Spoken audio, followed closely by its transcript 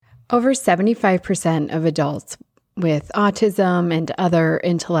Over 75% of adults with autism and other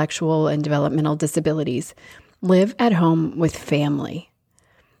intellectual and developmental disabilities live at home with family.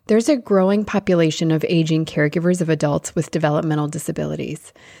 There's a growing population of aging caregivers of adults with developmental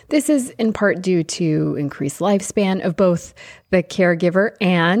disabilities. This is in part due to increased lifespan of both the caregiver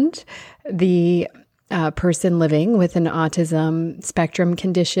and the person living with an autism spectrum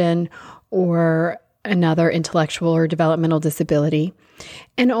condition or another intellectual or developmental disability,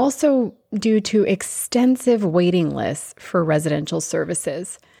 and also due to extensive waiting lists for residential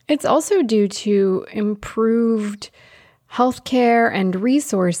services. It's also due to improved healthcare and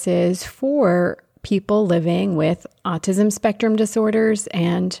resources for people living with autism spectrum disorders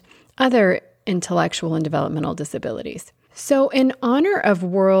and other intellectual and developmental disabilities. So in honor of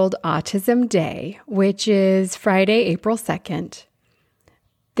World Autism Day, which is Friday, April 2nd,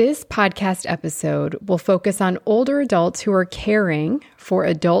 this podcast episode will focus on older adults who are caring for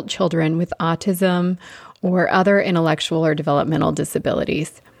adult children with autism or other intellectual or developmental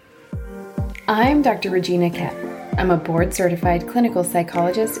disabilities. I'm Dr. Regina Kett. I'm a board-certified clinical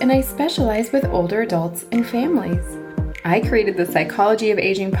psychologist, and I specialize with older adults and families. I created the Psychology of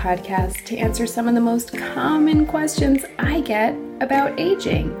Aging podcast to answer some of the most common questions I get about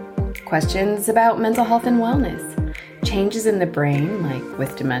aging. Questions about mental health and wellness, changes in the brain, like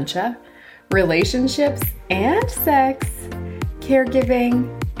with dementia, relationships and sex, caregiving,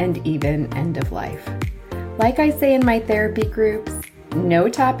 and even end of life. Like I say in my therapy groups, no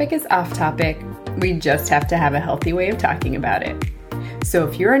topic is off topic. We just have to have a healthy way of talking about it. So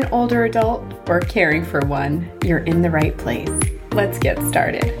if you're an older adult or caring for one, you're in the right place. Let's get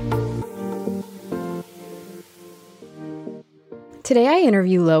started. Today I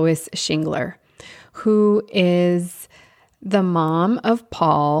interview Lois Shingler, who is the mom of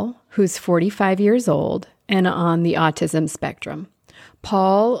Paul, who's 45 years old and on the autism spectrum.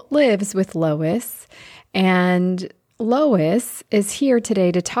 Paul lives with Lois, and Lois is here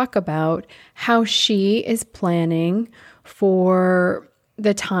today to talk about how she is planning for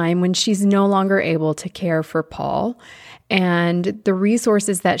the time when she's no longer able to care for Paul and the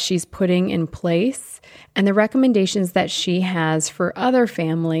resources that she's putting in place and the recommendations that she has for other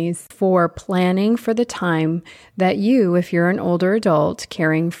families for planning for the time that you, if you're an older adult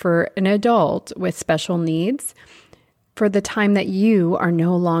caring for an adult with special needs, for the time that you are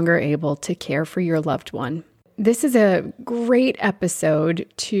no longer able to care for your loved one. This is a great episode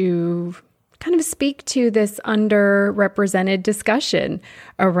to kind of speak to this underrepresented discussion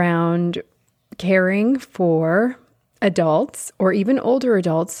around caring for adults or even older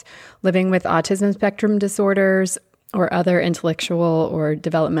adults living with autism spectrum disorders or other intellectual or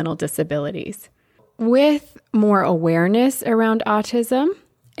developmental disabilities. With more awareness around autism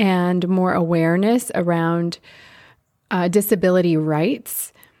and more awareness around disability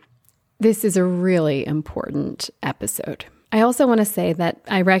rights, this is a really important episode. I also want to say that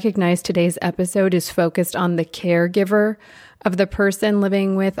I recognize today's episode is focused on the caregiver of the person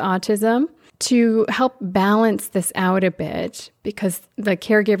living with autism to help balance this out a bit, because the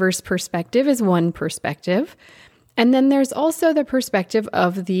caregiver's perspective is one perspective. And then there's also the perspective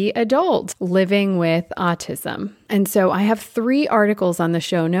of the adult living with autism. And so I have 3 articles on the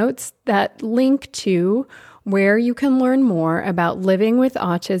show notes that link to where you can learn more about living with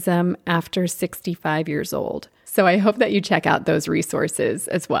autism after 65 years old. So I hope that you check out those resources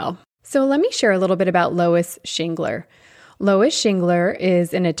as well. So let me share a little bit about Lois Shingler. Lois Shingler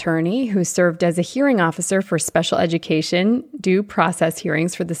is an attorney who served as a hearing officer for special education due process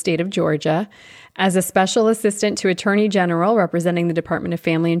hearings for the state of Georgia, as a special assistant to Attorney General representing the Department of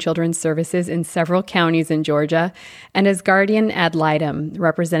Family and Children's Services in several counties in Georgia, and as guardian ad litem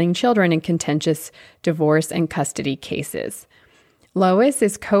representing children in contentious divorce and custody cases. Lois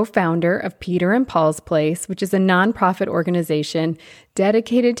is co-founder of Peter and Paul's Place, which is a nonprofit organization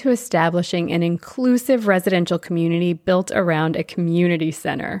dedicated to establishing an inclusive residential community built around a community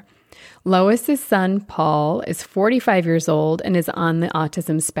center. Lois's son, Paul, is 45 years old and is on the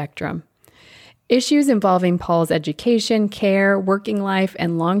autism spectrum. Issues involving Paul's education, care, working life,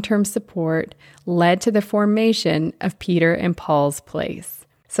 and long-term support led to the formation of Peter and Paul's Place.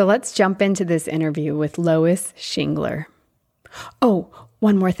 So let's jump into this interview with Lois Shingler. Oh,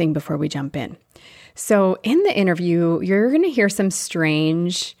 one more thing before we jump in. So in the interview, you're going to hear some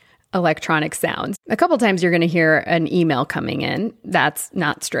strange electronic sounds. A couple times you're going to hear an email coming in. That's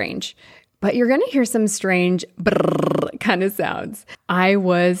not strange. But you're going to hear some strange brrr kind of sounds. I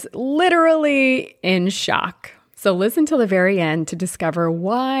was literally in shock. So listen till the very end to discover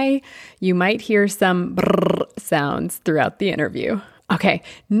why you might hear some brrr sounds throughout the interview. Okay,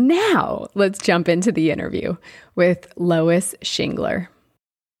 now let's jump into the interview with Lois Shingler.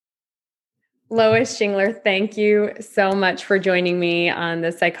 Lois Shingler, thank you so much for joining me on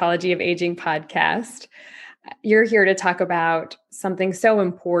the Psychology of Aging podcast. You're here to talk about something so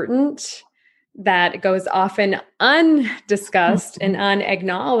important that goes often undiscussed and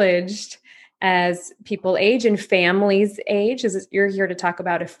unacknowledged as people age and families age. You're here to talk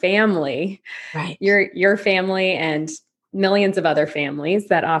about a family, right? Your family and millions of other families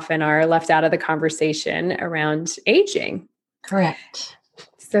that often are left out of the conversation around aging. Correct.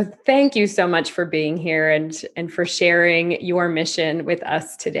 So thank you so much for being here and for sharing your mission with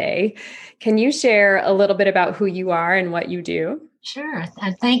us today. Can you share a little bit about who you are and what you do? Sure.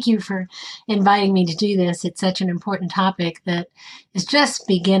 Thank you for inviting me to do this. It's such an important topic that is just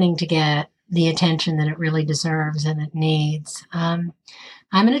beginning to get the attention that it really deserves and it needs. I'm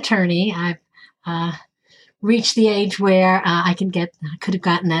an attorney. I've reached the age where I could have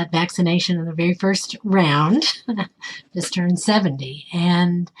gotten that vaccination in the very first round. Just turned 70.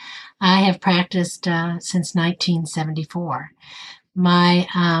 And I have practiced since 1974. My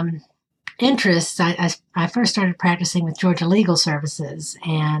interests, I first started practicing with Georgia Legal Services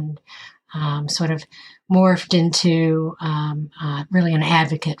and sort of morphed into really an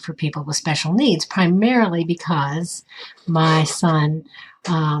advocate for people with special needs, primarily because my son,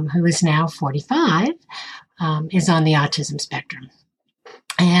 who is now 45, is on the autism spectrum.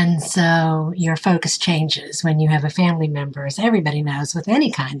 And so your focus changes when you have a family member, as everybody knows, with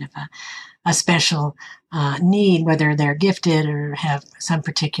any kind of a special need, whether they're gifted or have some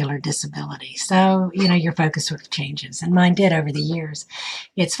particular disability. So, your focus sort of changes. And mine did over the years.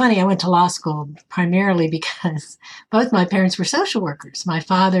 It's funny, I went to law school primarily because both my parents were social workers. My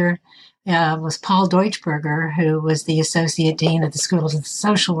father was Paul Deutschberger, who was the associate dean of the School of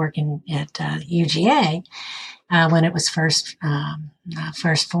Social Work at UGA when it was first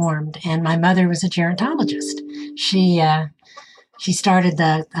formed. And my mother was a gerontologist. She started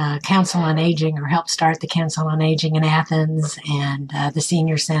the Council on Aging, or helped start the Council on Aging in Athens and the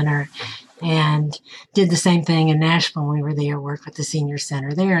Senior Center, and did the same thing in Nashville when we were there, worked with the Senior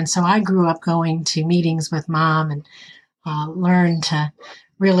Center there. And so I grew up going to meetings with Mom and learned to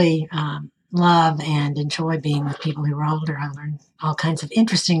really love and enjoy being with people who were older. I learned all kinds of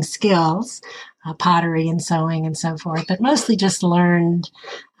interesting skills, pottery and sewing and so forth, but mostly just learned,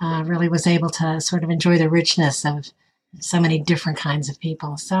 really was able to sort of enjoy the richness of so many different kinds of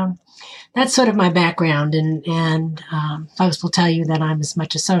people. So that's sort of my background, and folks will tell you that I'm as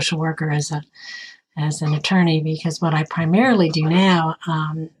much a social worker as an attorney, because what I primarily do now,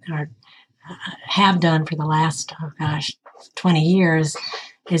 or have done for the last 20 years,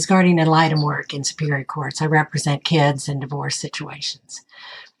 is guardian ad litem work in superior courts. I represent kids in divorce situations.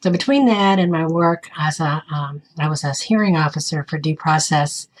 So between that and my work as I was a hearing officer for due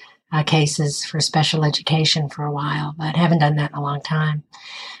process cases for special education for a while, but haven't done that in a long time.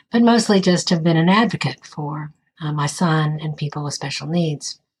 But mostly just have been an advocate for my son and people with special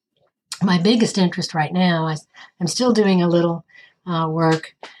needs. My biggest interest right now is I'm still doing a little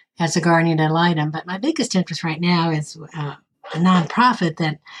work as a guardian ad litem, but my biggest interest right now is a nonprofit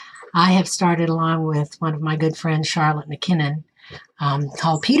that I have started along with one of my good friends, Charlotte McKinnon,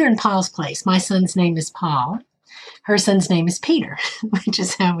 called Peter and Paul's Place. My son's name is Paul. Her son's name is Peter, which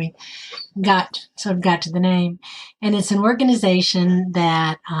is how we got to the name. And it's an organization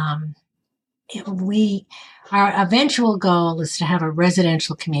that our eventual goal is to have a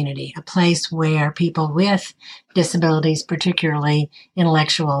residential community, a place where people with disabilities, particularly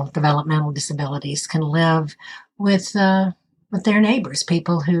intellectual developmental disabilities, can live with their neighbors,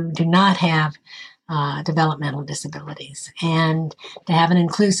 people who do not have developmental disabilities, and to have an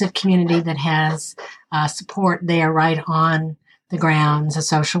inclusive community that has support there right on the grounds, a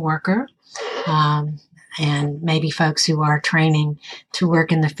social worker, and maybe folks who are training to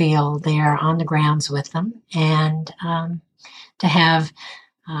work in the field there on the grounds with them, and to have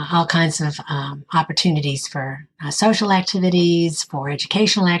all kinds of opportunities for social activities, for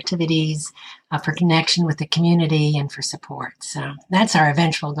educational activities, for connection with the community, and for support. So that's our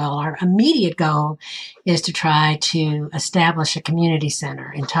eventual goal. Our immediate goal is to try to establish a community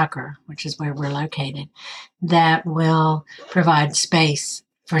center in Tucker, which is where we're located, that will provide space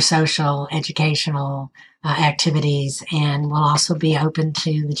for social, educational activities, and will also be open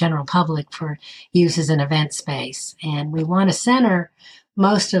to the general public for use as an event space. And we want to center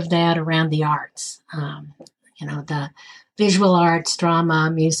most of that around the arts, the visual arts,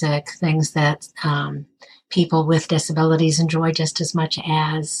 drama, music, things that people with disabilities enjoy just as much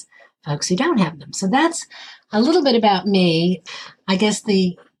as folks who don't have them. So that's a little bit about me. I guess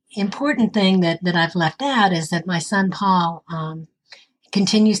the important thing that I've left out is that my son Paul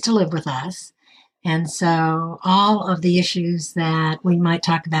continues to live with us. And so all of the issues that we might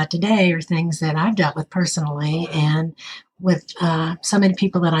talk about today are things that I've dealt with personally and with so many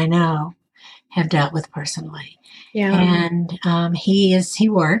people that I know have dealt with personally. Yeah. And he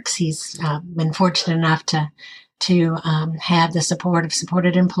works. He's been fortunate enough to have the support of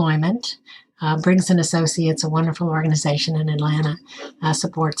Supported Employment. Briggs and Associates, a wonderful organization in Atlanta,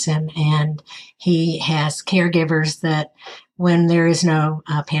 supports him, and he has caregivers that, when there is no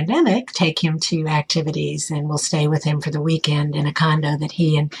pandemic, take him to activities and will stay with him for the weekend in a condo that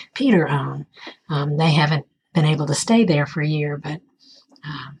he and Peter own. They haven't been able to stay there for a year, but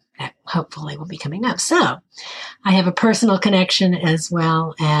that hopefully will be coming up. So I have a personal connection as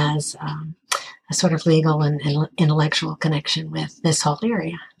well as a sort of legal and intellectual connection with this whole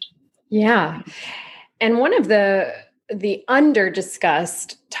area. Yeah. And one of the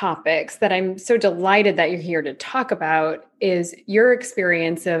under-discussed topics that I'm so delighted that you're here to talk about is your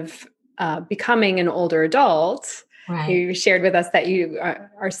experience of becoming an older adult. Right. You shared with us that you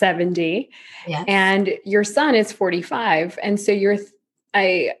are 70, yes. And your son is 45. And so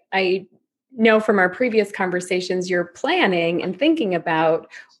I know from our previous conversations, you're planning and thinking about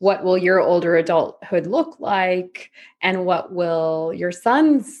what will your older adulthood look like, and what will your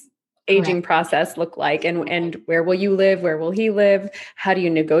son's aging process look like, and where will you live? Where will he live? How do you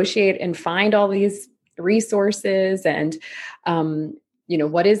negotiate and find all these resources? And,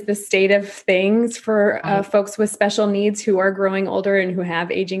 what is the state of things for folks with special needs who are growing older and who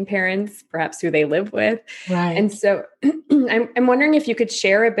have aging parents, perhaps who they live with? Right. And so I'm wondering if you could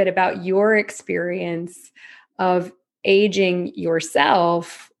share a bit about your experience of aging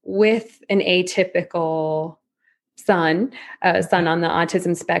yourself with an atypical son on the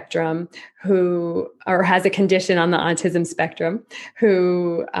autism spectrum or has a condition on the autism spectrum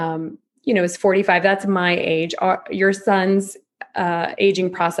who, is 45. That's my age. Your son's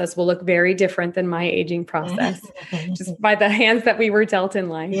aging process will look very different than my aging process, just by the hands that we were dealt in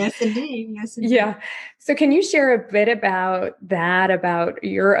life. Yes, indeed. Yeah. So can you share a bit about that, about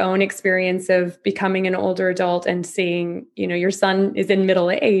your own experience of becoming an older adult and seeing, your son is in middle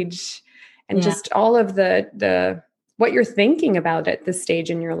age, and just all of the what you're thinking about at this stage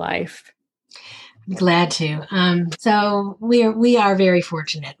in your life? I'm glad to. So we are very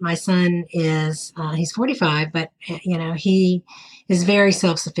fortunate. My son is he's 45, but he is very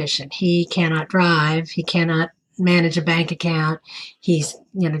self-sufficient. He cannot drive. He cannot manage a bank account. He's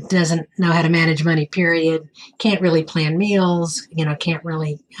doesn't know how to manage money. Period. Can't really plan meals. Can't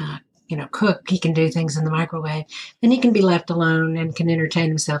really cook. He can do things in the microwave, and he can be left alone and can entertain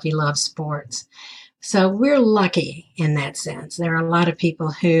himself. He loves sports. So we're lucky in that sense. There are a lot of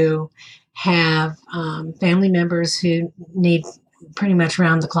people who have family members who need pretty much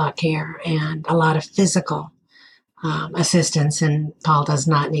round-the-clock care and a lot of physical assistance, and Paul does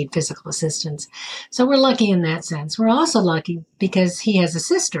not need physical assistance. So we're lucky in that sense. We're also lucky because he has a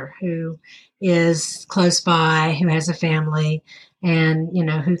sister who is close by, who has a family, and,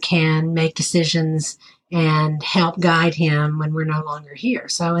 who can make decisions and help guide him when we're no longer here.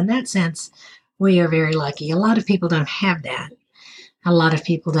 So in that sense, we are very lucky. A lot of people don't have that. A lot of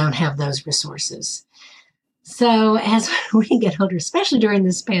people don't have those resources. So as we get older, especially during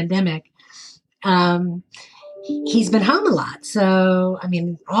this pandemic, he's been home a lot. So,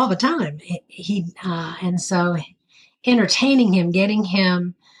 all the time. And so entertaining him, getting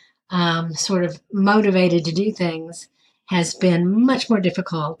him sort of motivated to do things has been much more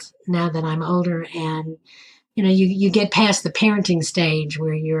difficult now that I'm older. And, you get past the parenting stage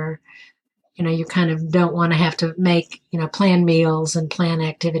where you kind of don't want to have to make, plan meals and plan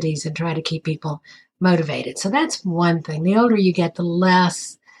activities and try to keep people motivated. So that's one thing. The older you get, the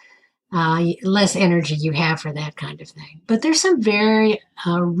less energy you have for that kind of thing. But there's some very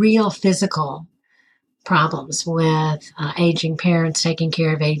real physical problems with aging parents taking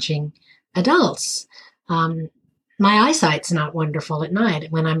care of aging adults. My eyesight's not wonderful at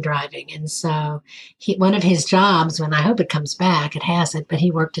night when I'm driving. And so one of his jobs, when I hope it comes back, it hasn't, but he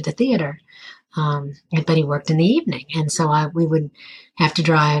worked at a theater. But he worked in the evening. And so we would have to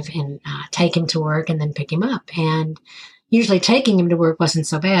drive and take him to work and then pick him up. And usually taking him to work wasn't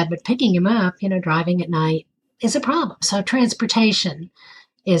so bad, but picking him up, driving at night is a problem. So transportation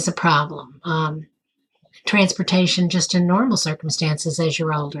is a problem. Transportation just in normal circumstances as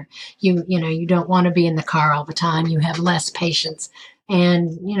you're older. You don't want to be in the car all the time. You have less patience.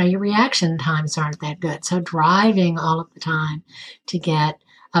 And, your reaction times aren't that good. So driving all of the time to get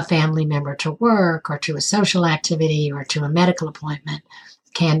a family member to work or to a social activity or to a medical appointment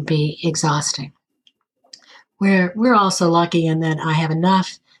can be exhausting. We're also lucky in that I have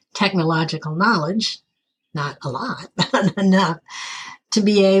enough technological knowledge, not a lot, but enough, to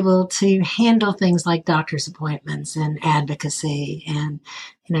be able to handle things like doctor's appointments and advocacy and,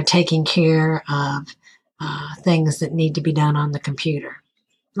 taking care of things that need to be done on the computer.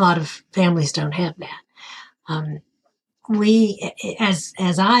 A lot of families don't have that.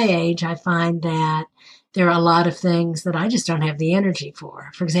 As I age, I find that there are a lot of things that I just don't have the energy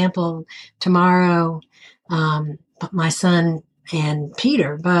for. For example, tomorrow, my son and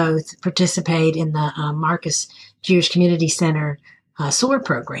Peter both participate in the Marcus Jewish Community Center SOAR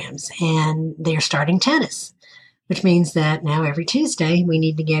programs, and they're starting tennis, which means that now every Tuesday we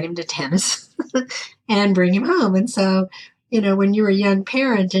need to get him to tennis and bring him home. And so, when you're a young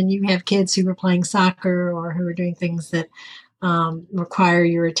parent and you have kids who are playing soccer or who are doing things that require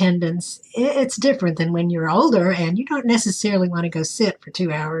your attendance, it's different than when you're older and you don't necessarily want to go sit for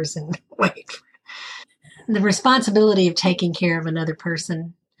 2 hours and wait. The responsibility of taking care of another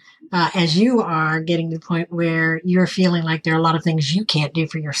person as you are getting to the point where you're feeling like there are a lot of things you can't do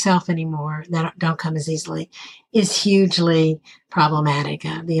for yourself anymore that don't come as easily is hugely problematic.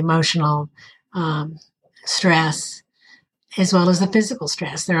 The emotional stress as well as the physical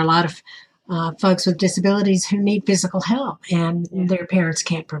stress. There are a lot of folks with disabilities who need physical help and their parents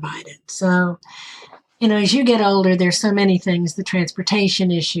can't provide it. So, as you get older, there's so many things, the transportation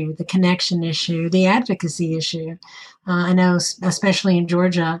issue, the connection issue, the advocacy issue. I know, especially in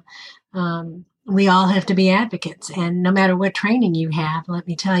Georgia, we all have to be advocates. And no matter what training you have, let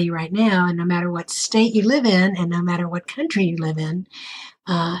me tell you right now, and no matter what state you live in, and no matter what country you live in,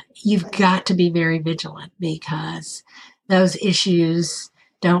 you've got to be very vigilant because those issues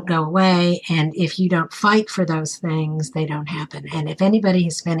don't go away. And if you don't fight for those things, they don't happen. And if anybody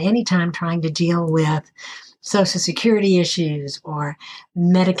has spent any time trying to deal with Social Security issues or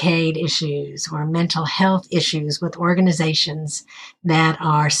Medicaid issues or mental health issues with organizations that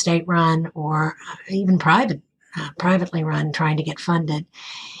are state-run or even privately run, trying to get funded,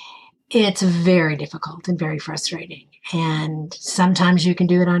 it's very difficult and very frustrating. And sometimes you can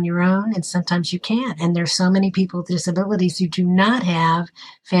do it on your own and sometimes you can't. And there's so many people with disabilities who do not have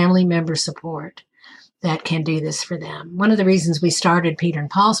family member support that can do this for them. One of the reasons we started Peter and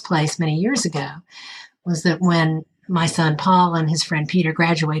Paul's Place many years ago was that when my son Paul and his friend Peter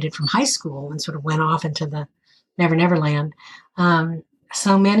graduated from high school and sort of went off into the Never Never Land,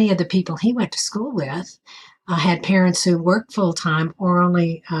 so many of the people he went to school with had parents who worked full-time or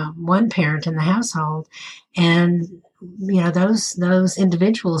only one parent in the household. And, those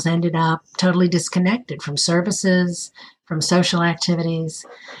individuals ended up totally disconnected from services, from social activities.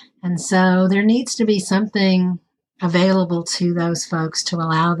 And so there needs to be something available to those folks to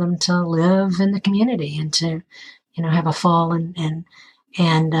allow them to live in the community and to, have a full and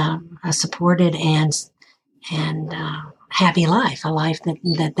a supported and happy life, a life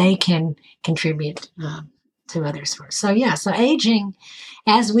that they can contribute to others for. So aging,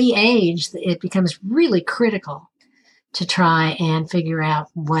 as we age, it becomes really critical to try and figure out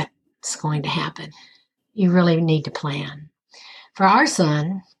what's going to happen. You really need to plan. For our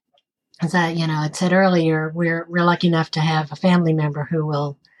son, as I said earlier, we're lucky enough to have a family member who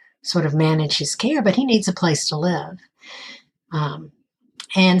will sort of manage his care, but he needs a place to live.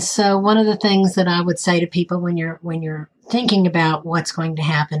 And so one of the things that I would say to people when you're thinking about what's going to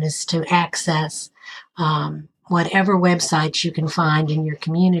happen is to access whatever websites you can find in your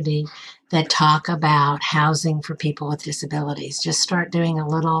community that talk about housing for people with disabilities. Just start doing a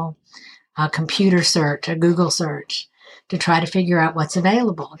little computer search, a Google search, to try to figure out what's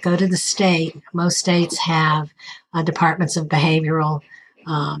available. Go to the state. Most states have departments of behavioral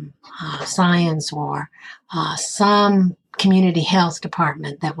science or some community health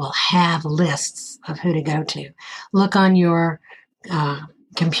department that will have lists of who to go to. Look on your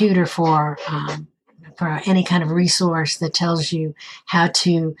computer for any kind of resource that tells you how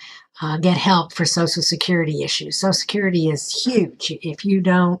to get help for Social Security issues. Social Security is huge. If you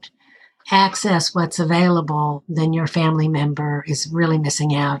don't access what's available, then your family member is really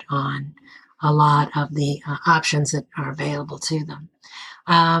missing out on a lot of the options that are available to them.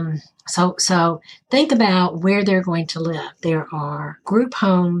 So think about where they're going to live. There are group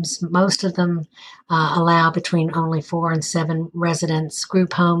homes. Most of them allow between only 4 and 7 residents.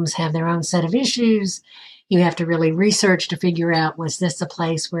 Group homes have their own set of issues. You have to really research to figure out, was this a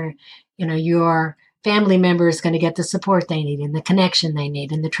place where, your family member is going to get the support they need and the connection they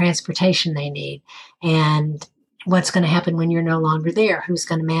need and the transportation they need, and what's going to happen when you're no longer there? Who's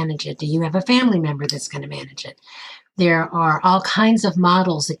going to manage it? Do you have a family member that's going to manage it? There are all kinds of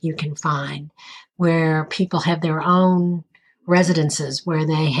models that you can find where people have their own residences where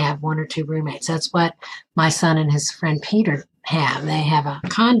they have 1 or 2 roommates. That's what my son and his friend Peter have. They have a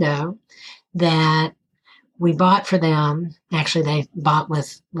condo that we bought for them. Actually, they bought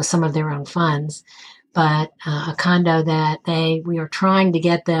with some of their own funds, but a condo that we are trying to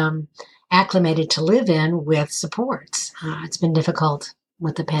get them acclimated to live in with supports. It's been difficult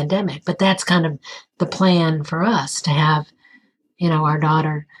with the pandemic, but that's kind of the plan for us, to have, our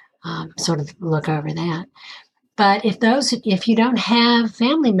daughter sort of look over that. But if you don't have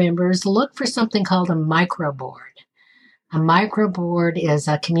family members, look for something called a microboard. A microboard is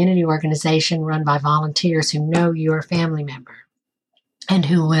a community organization run by volunteers who know your family member and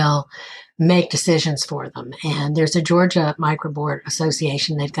who will make decisions for them. And there's a Georgia Microboard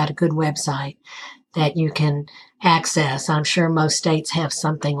Association. They've got a good website that you can access. I'm sure most states have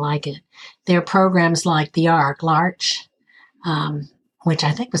something like it. There are programs like the L'Arch, which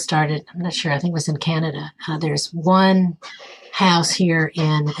I think was started, I'm not sure, I think it was in Canada. There's one house here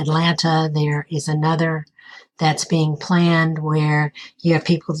in Atlanta. There is another that's being planned where you have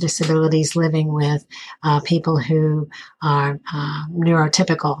people with disabilities living with people who are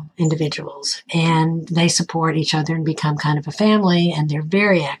neurotypical individuals, and they support each other and become kind of a family, and they're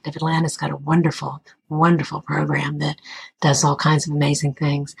very active. Atlanta's got a wonderful, wonderful program that does all kinds of amazing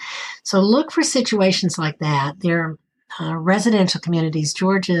things. So look for situations like that. There are residential communities.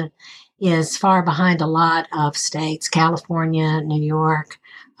 Georgia is far behind a lot of states, California, New York,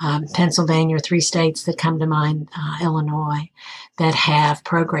 Pennsylvania, 3 states that come to mind, Illinois, that have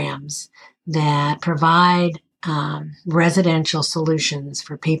programs that provide residential solutions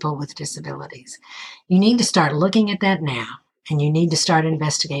for people with disabilities. You need to start looking at that now, and you need to start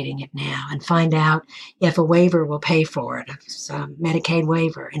investigating it now and find out if a waiver will pay for it, if it's a Medicaid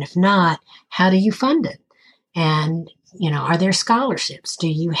waiver, and if not, how do you fund it? And, are there scholarships? Do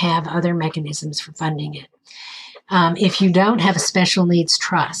you have other mechanisms for funding it? If you don't have a special needs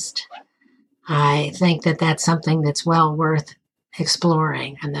trust, I think that that's something that's well worth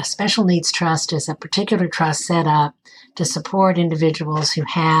exploring. And the special needs trust is a particular trust set up to support individuals who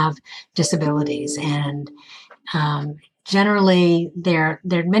have disabilities. And generally, there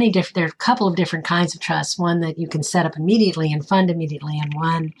are a couple of different kinds of trusts. One that you can set up immediately and fund immediately, and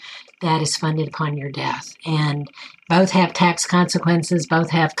one that is funded upon your death. And both have tax consequences.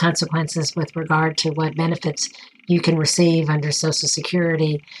 Both have consequences with regard to what benefits you can receive under Social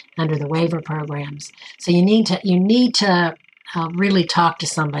Security, under the waiver programs. So you need to really talk to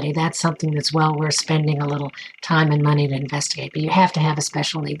somebody. That's something that's well worth spending a little time and money to investigate. But you have to have a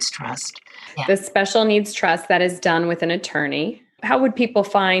special needs trust. Yeah. The special needs trust that is done with an attorney. How would people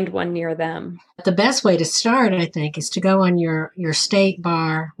find one near them? The best way to start, I think, is to go on your state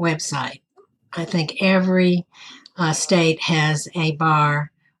bar website. I think every state has a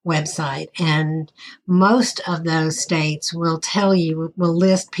bar website, and most of those states will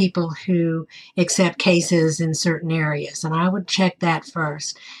list people who accept cases in certain areas, and I would check that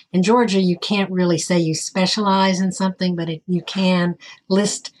first. In Georgia, you can't really say you specialize in something, but you can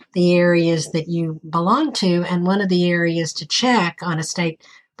list the areas that you belong to, and one of the areas to check on a state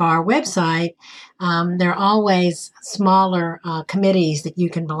bar website, there are always smaller committees that you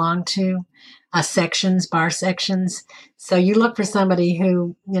can belong to, bar sections. So you look for somebody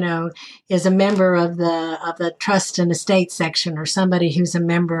who, is a member of the trust and estate section, or somebody who's a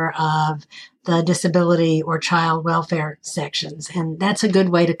member of the disability or child welfare sections. And that's a good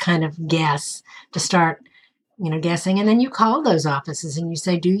way to kind of guess, to start, guessing. And then you call those offices and you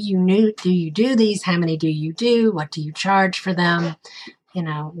say, do you do these? How many do you do? What do you charge for them?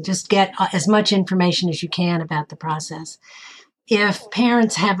 Just get as much information as you can about the process. If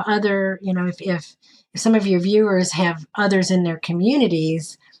parents have other, if some of your viewers have others in their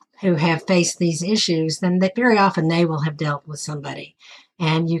communities who have faced these issues, then very often they will have dealt with somebody.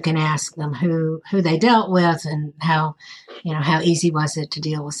 And you can ask them who they dealt with and how easy was it to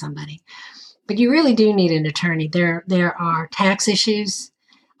deal with somebody. But you really do need an attorney. There are tax issues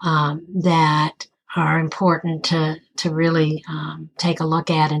that are important to really take a look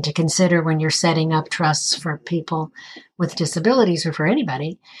at and to consider when you're setting up trusts for people with disabilities or for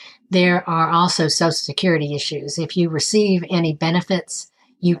anybody. There are also Social Security issues. If you receive any benefits,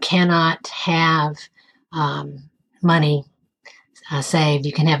 you cannot have money saved.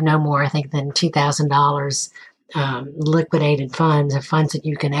 You can have no more, I think, than $2,000 liquidated funds, or funds that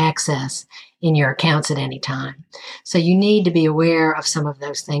you can access in your accounts at any time. So you need to be aware of some of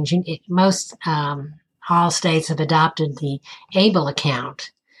those things. All states have adopted the ABLE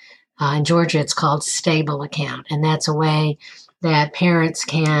account. In Georgia, it's called Stable account, and that's a way that parents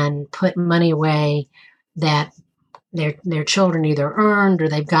can put money away that their children either earned or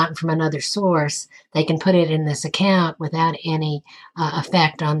they've gotten from another source. They can put it in this account without any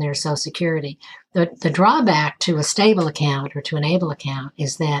effect on their Social Security. The drawback to a stable account or to an ABLE account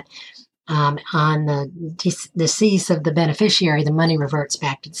is that On the decease of the beneficiary, the money reverts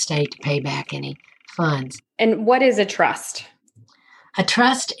back to the state to pay back any funds. And what is a trust? A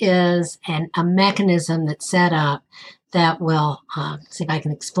trust is a mechanism that's set up that will, see if I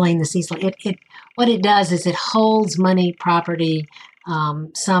can explain this easily. What it does is it holds money, property,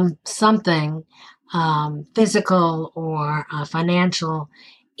 something physical or financial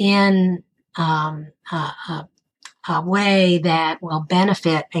in a way that will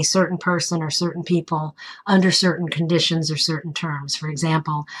benefit a certain person or certain people under certain conditions or certain terms. For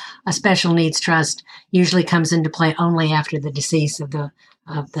example, a special needs trust usually comes into play only after the decease of the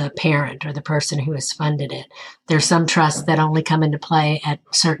parent or the person who has funded it. There's some trusts that only come into play at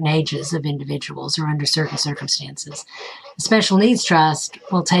certain ages of individuals or under certain circumstances. A special needs trust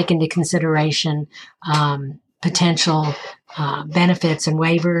will take into consideration potential benefits and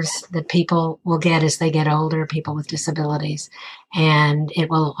waivers that people will get as they get older, people with disabilities, and it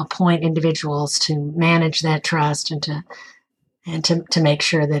will appoint individuals to manage that trust and to make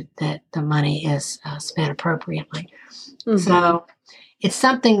sure that the money is spent appropriately. Mm-hmm. So it's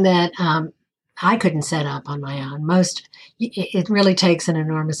something that I couldn't set up on my own. It really takes an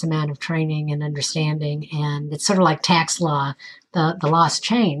enormous amount of training and understanding, and it's sort of like tax law. The laws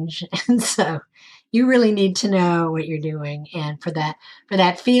change, and so you really need to know what you're doing. And for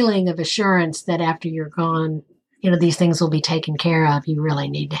that feeling of assurance that after you're gone, these things will be taken care of, you really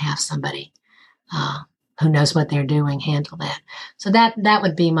need to have somebody who knows what they're doing handle that. So that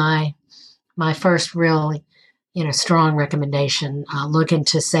would be my first really, strong recommendation. Look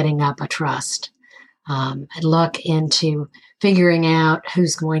into setting up a trust. And look into figuring out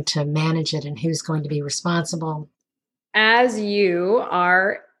who's going to manage it and who's going to be responsible. As you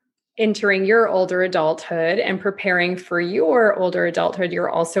are entering your older adulthood and preparing for your older adulthood, you're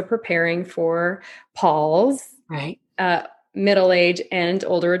also preparing for Paul's middle age and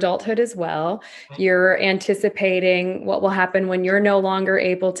older adulthood as well. Right. You're anticipating what will happen when you're no longer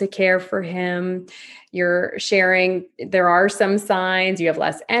able to care for him. You're sharing, there are some signs, you have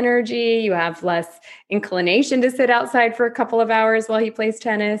less energy, you have less inclination to sit outside for a couple of hours while he plays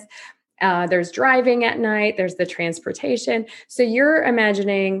tennis. There's driving at night, there's the transportation. So you're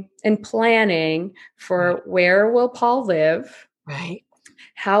imagining and planning for where will Paul live? Right.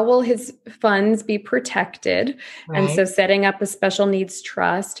 How will his funds be protected? Right. And so setting up a special needs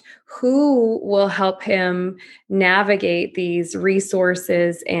trust, who will help him navigate these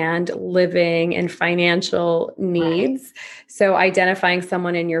resources and living and financial needs. Right. So identifying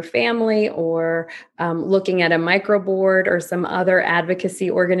someone in your family or looking at a microboard or some other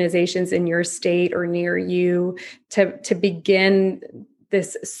advocacy organizations in your state or near you to begin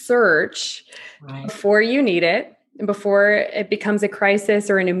this search before you need it, before it becomes a crisis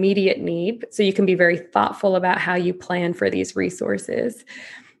or an immediate need. So you can be very thoughtful about how you plan for these resources.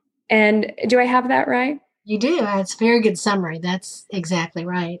 And do I have that right? You do. That's a very good summary. That's exactly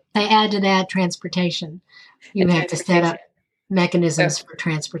right. I add to that transportation. You have to set up mechanisms for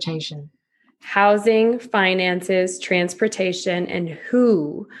transportation. Housing, finances, transportation, and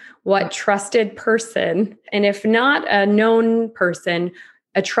what trusted person, and if not a known person,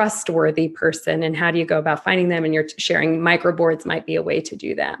 a trustworthy person, and how do you go about finding them? And you're sharing microboards might be a way to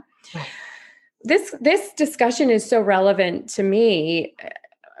do that. Right. This discussion is so relevant to me.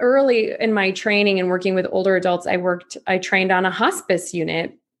 Early in my training and working with older adults, I trained on a hospice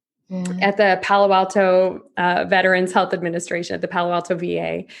unit at the Palo Alto Veterans Health Administration, at the Palo Alto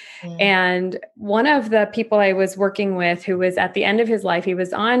VA. And one of the people I was working with, who was at the end of his life, he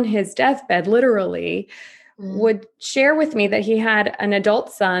was on his deathbed, literally, would share with me that he had an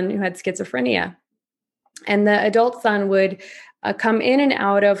adult son who had schizophrenia. And the adult son would come in and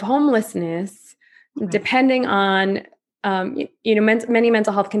out of homelessness, depending on, many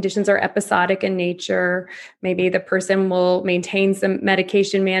mental health conditions are episodic in nature. Maybe the person will maintain some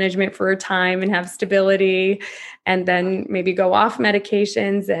medication management for a time and have stability, and then maybe go off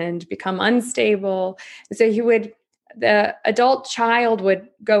medications and become unstable. So the adult child would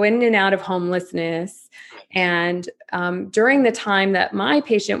go in and out of homelessness. And during the time that my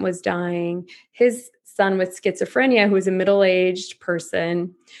patient was dying, his son with schizophrenia, who was a middle-aged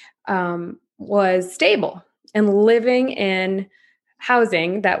person, was stable and living in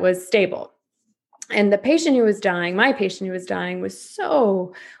housing that was stable. And the patient who was dying, my patient who was dying, was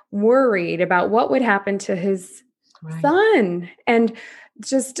so worried about what would happen to his son. And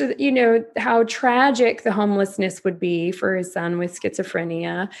just, how tragic the homelessness would be for his son with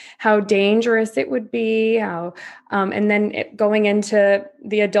schizophrenia, how dangerous it would be, and then going into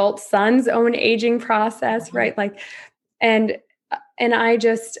the adult son's own aging process, right? And I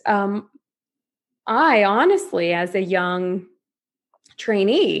just, I honestly, as a young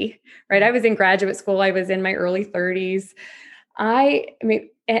trainee, right? I was in graduate school. I was in my early 30s. I mean,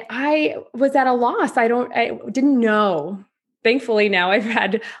 I was at a loss. I didn't know. Thankfully, now I've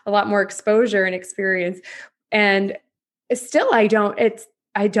had a lot more exposure and experience. And still, I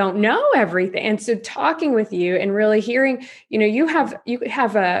don't know everything. And so talking with you and really hearing, you have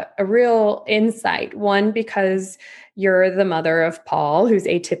a real insight. One, because you're the mother of Paul, who's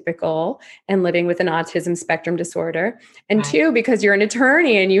atypical and living with an autism spectrum disorder. And Right. two, because you're an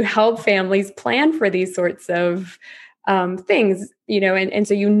attorney and you help families plan for these sorts of things, and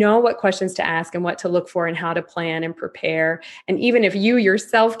so what questions to ask and what to look for and how to plan and prepare. And even if you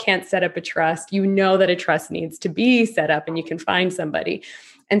yourself can't set up a trust, that a trust needs to be set up and you can find somebody.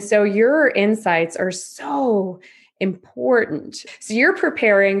 And so your insights are so important. So you're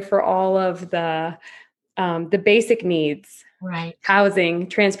preparing for all of the basic needs, Right. housing,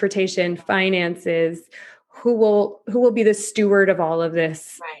 transportation, finances. Who will be the steward of all of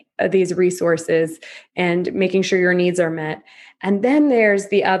this, Right. These resources, and making sure your needs are met. And then there's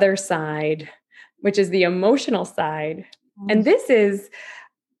the other side, which is the emotional side. Mm-hmm. And this is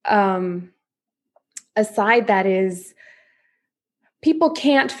a side that is, people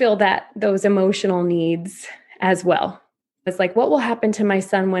can't fill those emotional needs as well. It's like, what will happen to my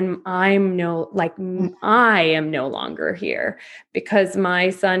son when I am no longer here? Because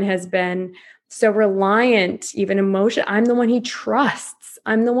my son has been so reliant, even emotion. I'm the one he trusts.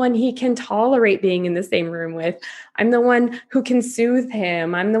 I'm the one he can tolerate being in the same room with. I'm the one who can soothe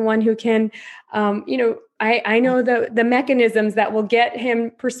him. I'm the one who can, I know the mechanisms that will get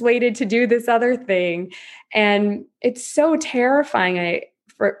him persuaded to do this other thing. And it's so terrifying.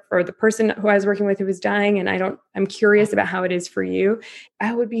 For the person who I was working with who was dying, and I'm curious about how it is for you.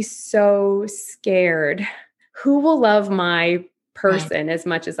 I would be so scared. Who will love my person as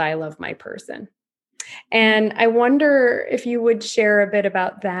much as I love my person? And I wonder if you would share a bit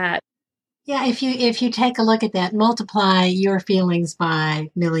about that. Yeah, if you take a look at that, multiply your feelings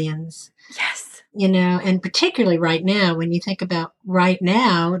by millions. Yes. And particularly right now, when you think about right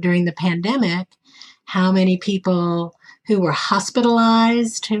now during the pandemic, how many people who were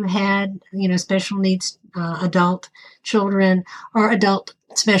hospitalized, who had, special needs adult children, or adult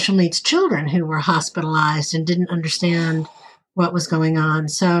special needs children who were hospitalized and didn't understand what was going on.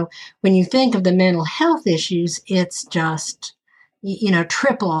 So when you think of the mental health issues, it's just,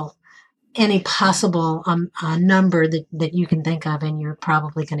 triple any possible number that you can think of, and you're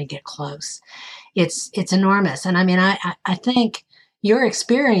probably going to get close. It's enormous. And I mean, I think your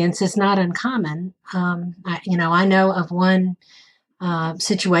experience is not uncommon. I know of one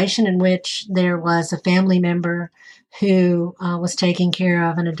situation in which there was a family member who was taking care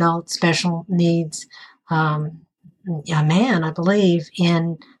of an adult special needs a man, I believe,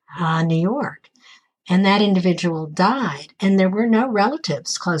 in New York. And that individual died, and there were no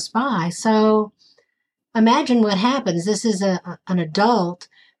relatives close by. So imagine what happens. This is an adult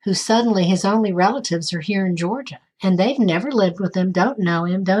who suddenly his only relatives are here in Georgia, and they've never lived with him, don't know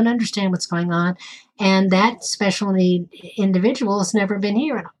him, don't understand what's going on. And that special need individual has never been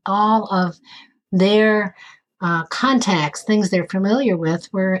here. And all of their contacts, things they're familiar with,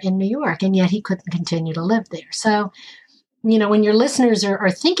 were in New York, and yet he couldn't continue to live there. So, when your listeners are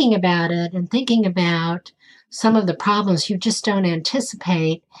thinking about it and thinking about some of the problems you just don't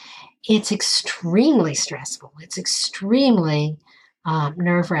anticipate, it's extremely stressful. It's extremely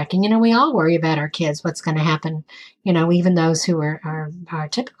nerve-wracking. We all worry about our kids, what's going to happen, even those who are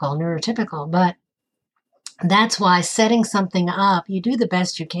typical, neurotypical. But that's why setting something up, you do the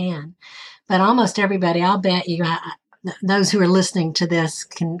best you can. But almost everybody, I'll bet you, those who are listening to this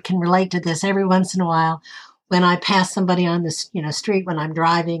can relate to this. Every once in a while, when I pass somebody on the street when I'm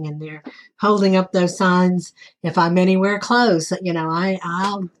driving and they're holding up those signs, if I'm anywhere close, I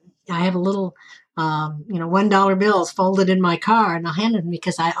have a little $1 bills folded in my car, and I'll hand them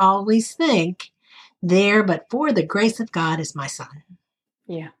because I always think there, but for the grace of God is my son.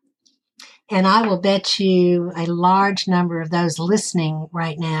 Yeah. And I will bet you a large number of those listening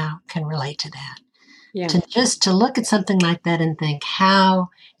right now can relate to that. Yeah. To look at something like that and think, how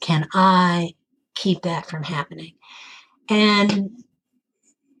can I keep that from happening? And,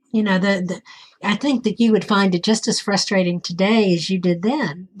 I think that you would find it just as frustrating today as you did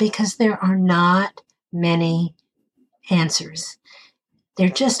then, because there are not many answers. There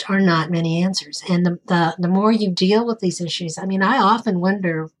just are not many answers. And the more you deal with these issues, I mean, I often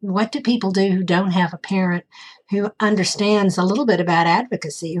wonder, what do people do who don't have a parent who understands a little bit about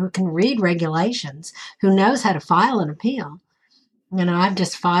advocacy, who can read regulations, who knows how to file an appeal? I've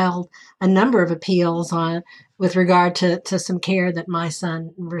just filed a number of appeals with regard to some care that my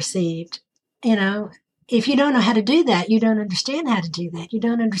son received. if you don't know how to do that, you don't understand how to do that. You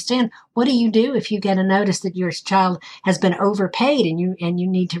don't understand, what do you do if you get a notice that your child has been overpaid and you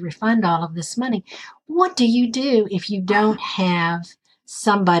need to refund all of this money? What do you do if you don't have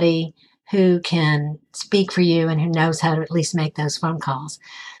somebody who can speak for you and who knows how to at least make those phone calls?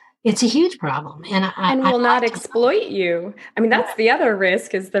 It's a huge problem. And will not exploit you. I mean, that's the other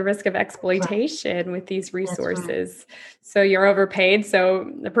risk, is the risk of exploitation with these resources. Right. So you're overpaid.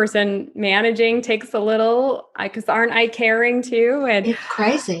 So the person managing takes a little, because aren't I caring too? And it's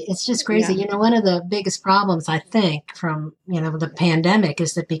crazy. It's just crazy. Yeah. One of the biggest problems, I think, from, the pandemic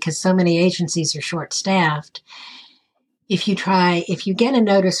is that because so many agencies are short-staffed, if you get a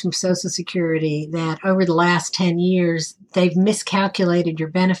notice from Social Security that over the last 10 years, they've miscalculated your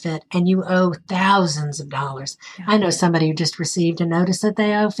benefit and you owe thousands of dollars. Yeah. I know somebody who just received a notice that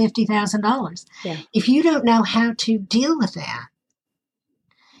they owe $50,000. Yeah. If you don't know how to deal with that,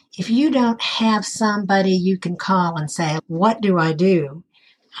 if you don't have somebody you can call and say, what do I do?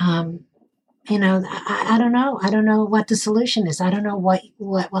 I don't know. I don't know what the solution is. I don't know what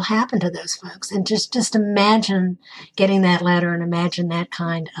will happen to those folks. And just imagine getting that letter and imagine that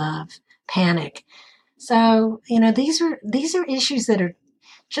kind of panic. So, these are issues that are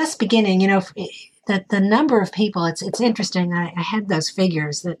just beginning. That the number of people, it's interesting. I had those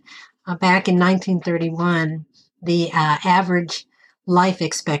figures that back in 1931, the average life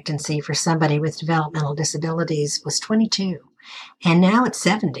expectancy for somebody with developmental disabilities was 22, and now it's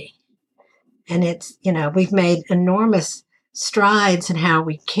 70. And it's, we've made enormous strides in how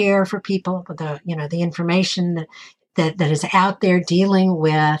we care for people, with the information that is out there dealing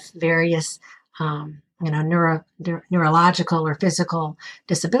with various, neurological or physical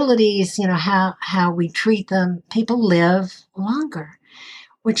disabilities, how we treat them. People live longer,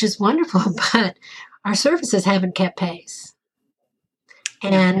 which is wonderful, but our services haven't kept pace.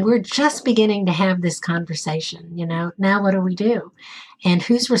 And we're just beginning to have this conversation, now what do we do? And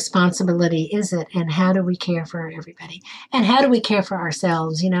whose responsibility is it? And how do we care for everybody? And how do we care for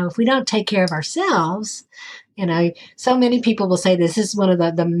ourselves? If we don't take care of ourselves, so many people will say this is one of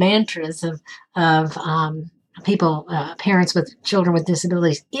the mantras of people, parents with children with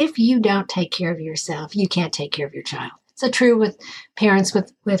disabilities. If you don't take care of yourself, you can't take care of your child. So true with parents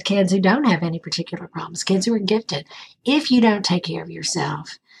with kids who don't have any particular problems, kids who are gifted. If you don't take care of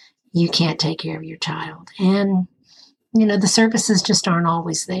yourself, you can't take care of your child. And, the services just aren't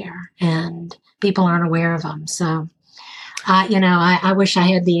always there and people aren't aware of them. So, I wish I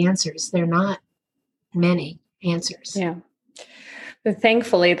had the answers. There are not many answers. Yeah. But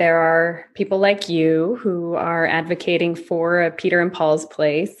thankfully, there are people like you who are advocating for a Peter and Paul's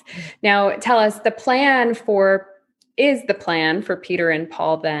place. Now, tell us the plan for Peter and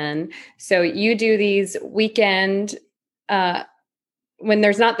Paul then. So you do these weekend, when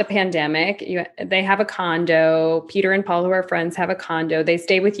there's not the pandemic, they have a condo. Peter and Paul, who are friends, have a condo. They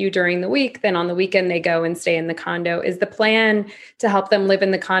stay with you during the week. Then on the weekend, they go and stay in the condo. Is the plan to help them live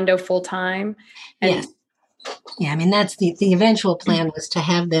in the condo full time? Yes. Yeah, that's the eventual plan, was to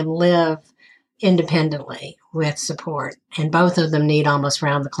have them live independently with support. And both of them need almost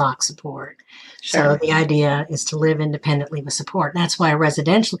round-the-clock support. Sure. So the idea is to live independently with support. That's why a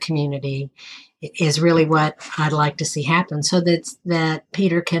residential community is really what I'd like to see happen, so that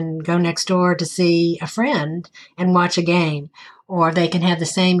Peter can go next door to see a friend and watch a game, or they can have the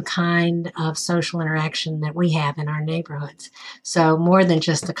same kind of social interaction that we have in our neighborhoods. So more than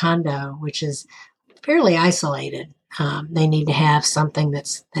just the condo, which is fairly isolated. They need to have something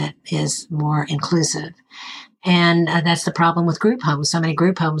that is more inclusive. And that's the problem with group homes. So many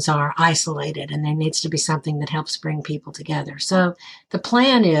group homes are isolated, and there needs to be something that helps bring people together. So the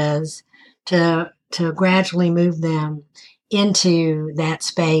plan is to gradually move them into that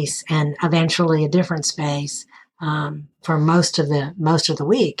space, and eventually a different space for most of the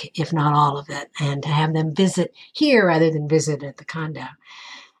week, if not all of it, and to have them visit here rather than visit at the condo.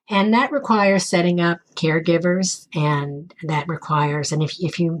 And that requires setting up caregivers, and that requires, and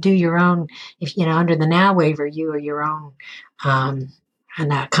if you do your own, under the NOW waiver, you are your own,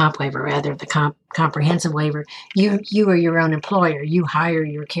 not comp waiver, rather the comprehensive waiver, you are your own employer. You hire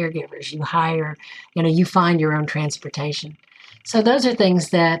your caregivers. You hire, you find your own transportation. So those are things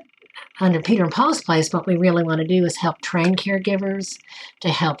that under Peter and Paul's place, what we really want to do is help train caregivers, to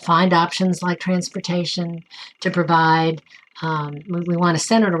help find options like transportation, to provide. We want to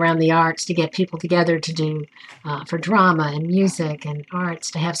center it around the arts, to get people together to do for drama and music and arts,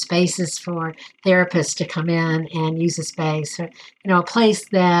 to have spaces for therapists to come in and use a space, a place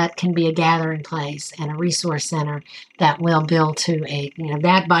that can be a gathering place and a resource center that will build to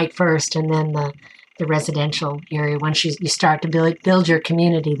that bite first, and then the residential area. Once you start to build your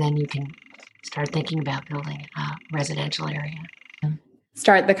community, then you can start thinking about building a residential area.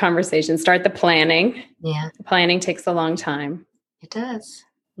 Start the conversation, start the planning. Yeah. Planning takes a long time. It does.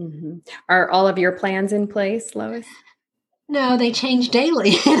 Mm-hmm. Are all of your plans in place, Lois? No, they change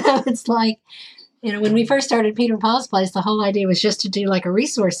daily. It's like, when we first started Peter and Paul's Place, the whole idea was just to do like a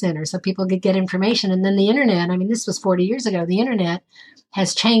resource center so people could get information. And then the internet, this was 40 years ago, the internet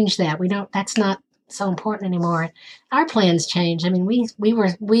has changed that. That's not so important anymore. Our plans change.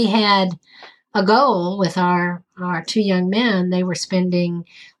 We had a goal with our two young men. They were spending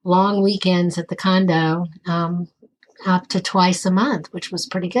long weekends at the condo, up to twice a month, which was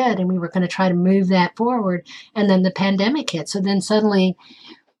pretty good. And we were going to try to move that forward. And then the pandemic hit. So then suddenly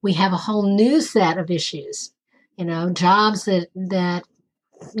we have a whole new set of issues, jobs that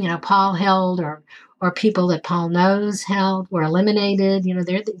Paul held or people that Paul knows held were eliminated.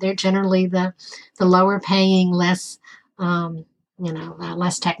 They're generally the lower paying, less,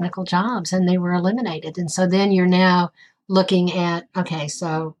 less technical jobs, and they were eliminated. And so then you're now looking at, okay,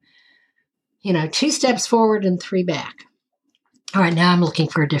 so, 2 steps forward and 3 back. All right, now I'm looking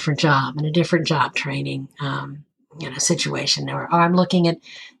for a different job and a different job training, situation. Or I'm looking at,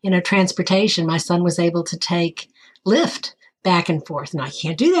 transportation. My son was able to take Lyft back and forth. Now I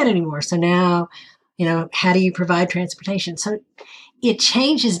can't do that anymore. So now, how do you provide transportation? So it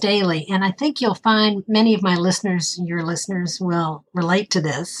changes daily. And I think you'll find many of your listeners will relate to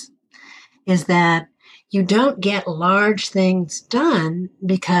this, is that you don't get large things done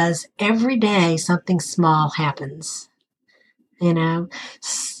because every day something small happens. The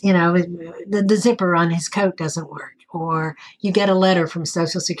zipper on his coat doesn't work, or you get a letter from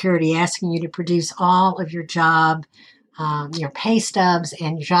Social Security asking you to produce all of your job, your pay stubs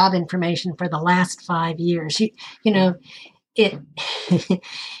and job information for the last 5 years. You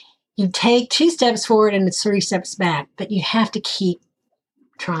take 2 steps forward and it's 3 steps back, but you have to keep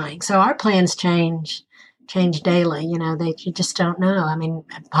trying. So our plans change daily. You just don't know.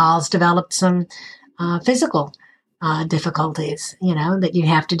 Paul's developed some physical difficulties, that you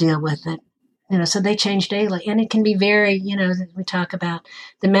have to deal with it. So they change daily, and it can be very, we talk about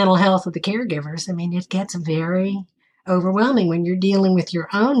the mental health of the caregivers. It gets very overwhelming when you're dealing with your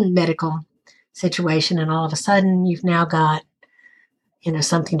own medical situation, and all of a sudden you've now got,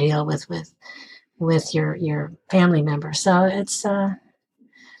 something to deal with your family member. So it's,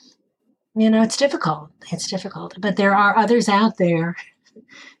 it's difficult. It's difficult, but there are others out there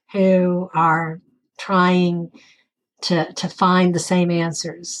who are trying to find the same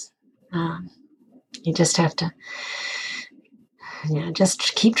answers. You just have to,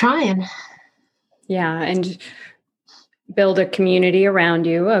 just keep trying. Yeah, and build a community around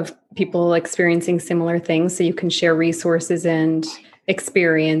you of people experiencing similar things so you can share resources and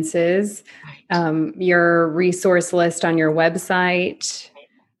experiences. Right. Your resource list on your website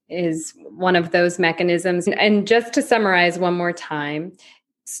is one of those mechanisms. And just to summarize one more time,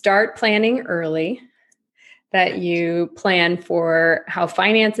 start planning early, that you plan for how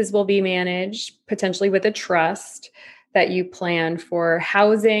finances will be managed, potentially with a trust, that you plan for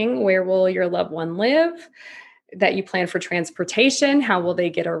housing, where will your loved one live, that you plan for transportation, how will they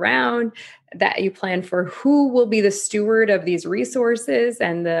get around, that you plan for who will be the steward of these resources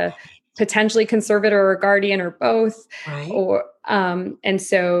and the potentially conservator or guardian or both. Right. Or and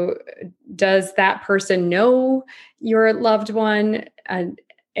so does that person know your loved one?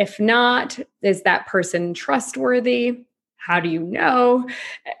 If not, is that person trustworthy? How do you know?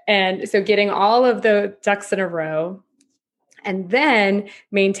 And so getting all of the ducks in a row, and then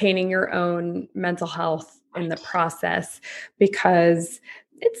maintaining your own mental health in the process, because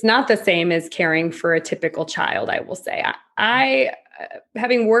it's not the same as caring for a typical child, I will say. I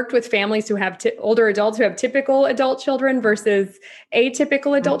having worked with families who have older adults who have typical adult children versus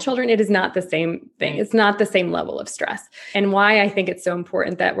atypical adult children, it is not the same thing. It's not the same level of stress. And why I think it's so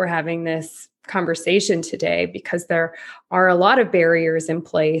important that we're having this conversation today, because there are a lot of barriers in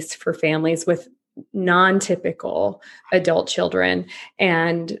place for families with non-typical adult children,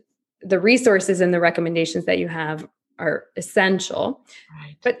 and the resources and the recommendations that you have are essential.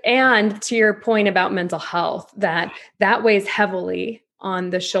 Right. And to your point about mental health, that weighs heavily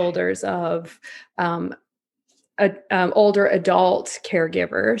on the shoulders of older adult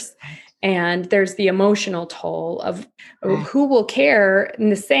caregivers. And there's the emotional toll of who will care in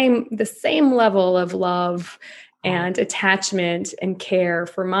the same level of love and attachment and care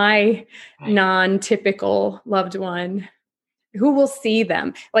for my non-typical loved one. Who will see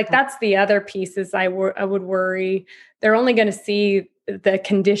them? Like, that's the other piece is I would worry. They're only going to see the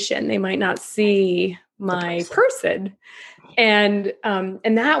condition. They might not see my person. And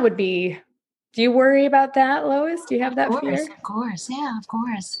that would be, do you worry about that, Lois? Do you have that fear? Of course. Yeah, of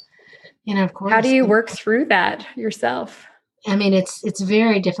course. of course. How do you work through that yourself? I mean, it's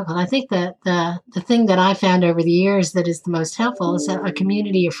very difficult. I think that the thing that I found over the years that is the most helpful is a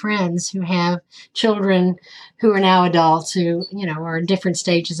community of friends who have children who are now adults, who, are in different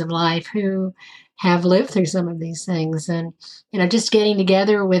stages of life, who have lived through some of these things. And, just getting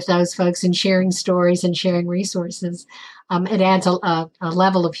together with those folks and sharing stories and sharing resources, it adds a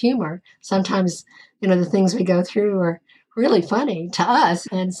level of humor. Sometimes, the things we go through are really funny to us.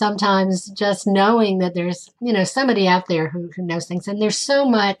 And sometimes just knowing that there's, somebody out there who knows things. And there's so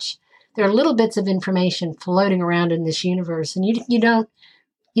much, there are little bits of information floating around in this universe. And you don't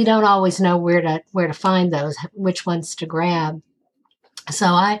always know where to find those, which ones to grab. So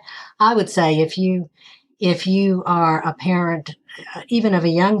I would say if you are a parent, even of a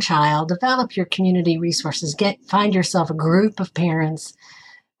young child, develop your community resources. Find yourself a group of parents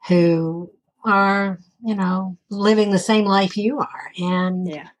who are, living the same life you are,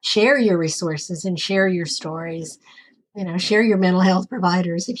 and share your resources and share your stories. Share your mental health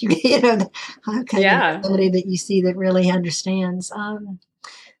providers if you, somebody that you see that really understands.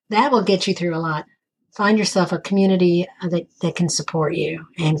 That will get you through a lot. Find yourself a community that can support you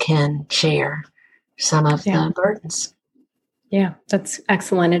and can share some of the burdens. Yeah, that's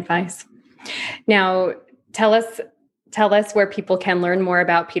excellent advice. Now, tell us where people can learn more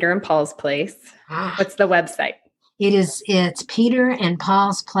about Peter and Paul's Place. What's the website? It's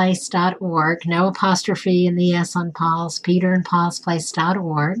peterandpaulsplace.org. No apostrophe in the S on Paul's.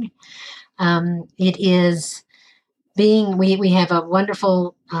 peterandpaulsplace.org. It is we have a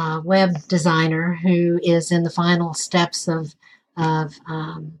wonderful web designer who is in the final steps of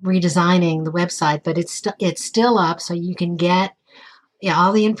redesigning the website, but it's still up, so you can get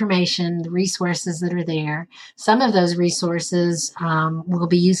all the information, the resources that are there. Some of those resources will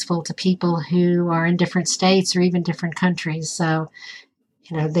be useful to people who are in different states or even different countries. So,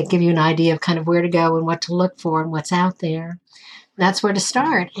 they give you an idea of kind of where to go and what to look for and what's out there. That's where to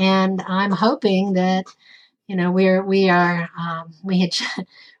start. And I'm hoping that, we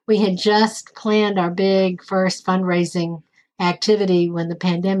had just planned our big first fundraising activity when the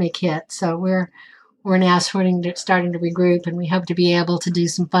pandemic hit. So we're now starting to regroup, and we hope to be able to do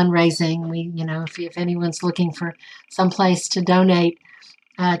some fundraising. If anyone's looking for some place to donate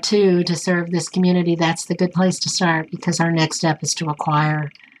to serve this community, that's the good place to start, because our next step is to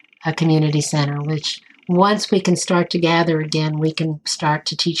acquire a community center, which once we can start to gather again, we can start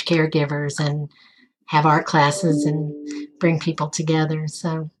to teach caregivers and have art classes and bring people together.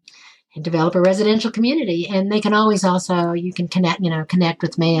 So, and develop a residential community. And they can always you can connect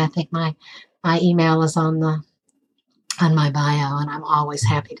with me. I think my email is on my bio, and I'm always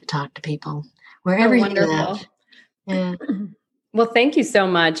happy to talk to people wherever you live. Yeah. Well, thank you so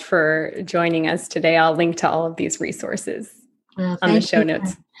much for joining us today. I'll link to all of these resources on the show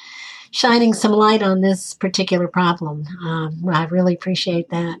notes. Shining some light on this particular problem. I really appreciate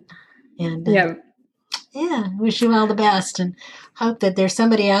that. And wish you all the best, and hope that there's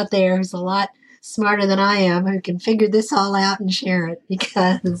somebody out there who's a lot smarter than I am who can figure this all out and share it,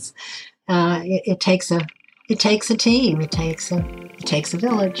 because it takes a team. It takes a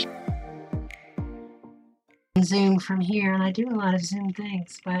village. Zoom from here, and I do a lot of Zoom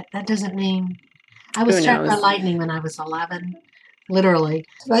things, but that doesn't mean I was struck by lightning when I was 11. Literally.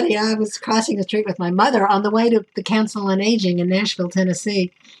 But I was crossing the street with my mother on the way to the Council on Aging in Nashville,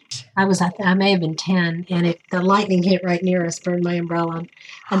 Tennessee. I may have been 10, and the lightning hit right near us, burned my umbrella.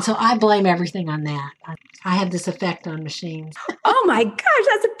 And so I blame everything on that. I have this effect on machines. Oh my gosh,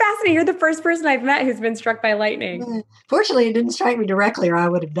 that's fascinating. You're the first person I've met who's been struck by lightning. Fortunately, it didn't strike me directly, or I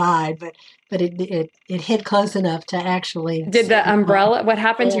would have died, but it hit close enough to actually... Did the umbrella, what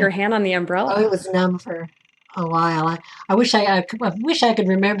happened to your hand on the umbrella? Oh, it was numb for a while. I wish I could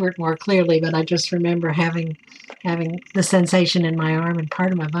remember it more clearly, but I just remember having the sensation in my arm and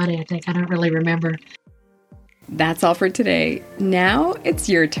part of my body. I think I don't really remember. That's all for today. Now it's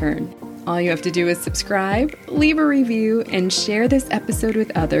your turn. All you have to do is subscribe, leave a review, and share this episode with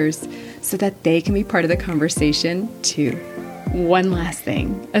others so that they can be part of the conversation too. One last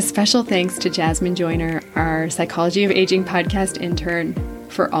thing, a special thanks to Jasmine Joyner, our Psychology of Aging podcast intern,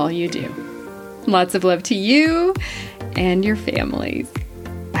 for all you do. Lots of love to you and your families.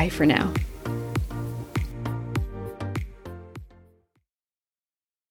 Bye for now.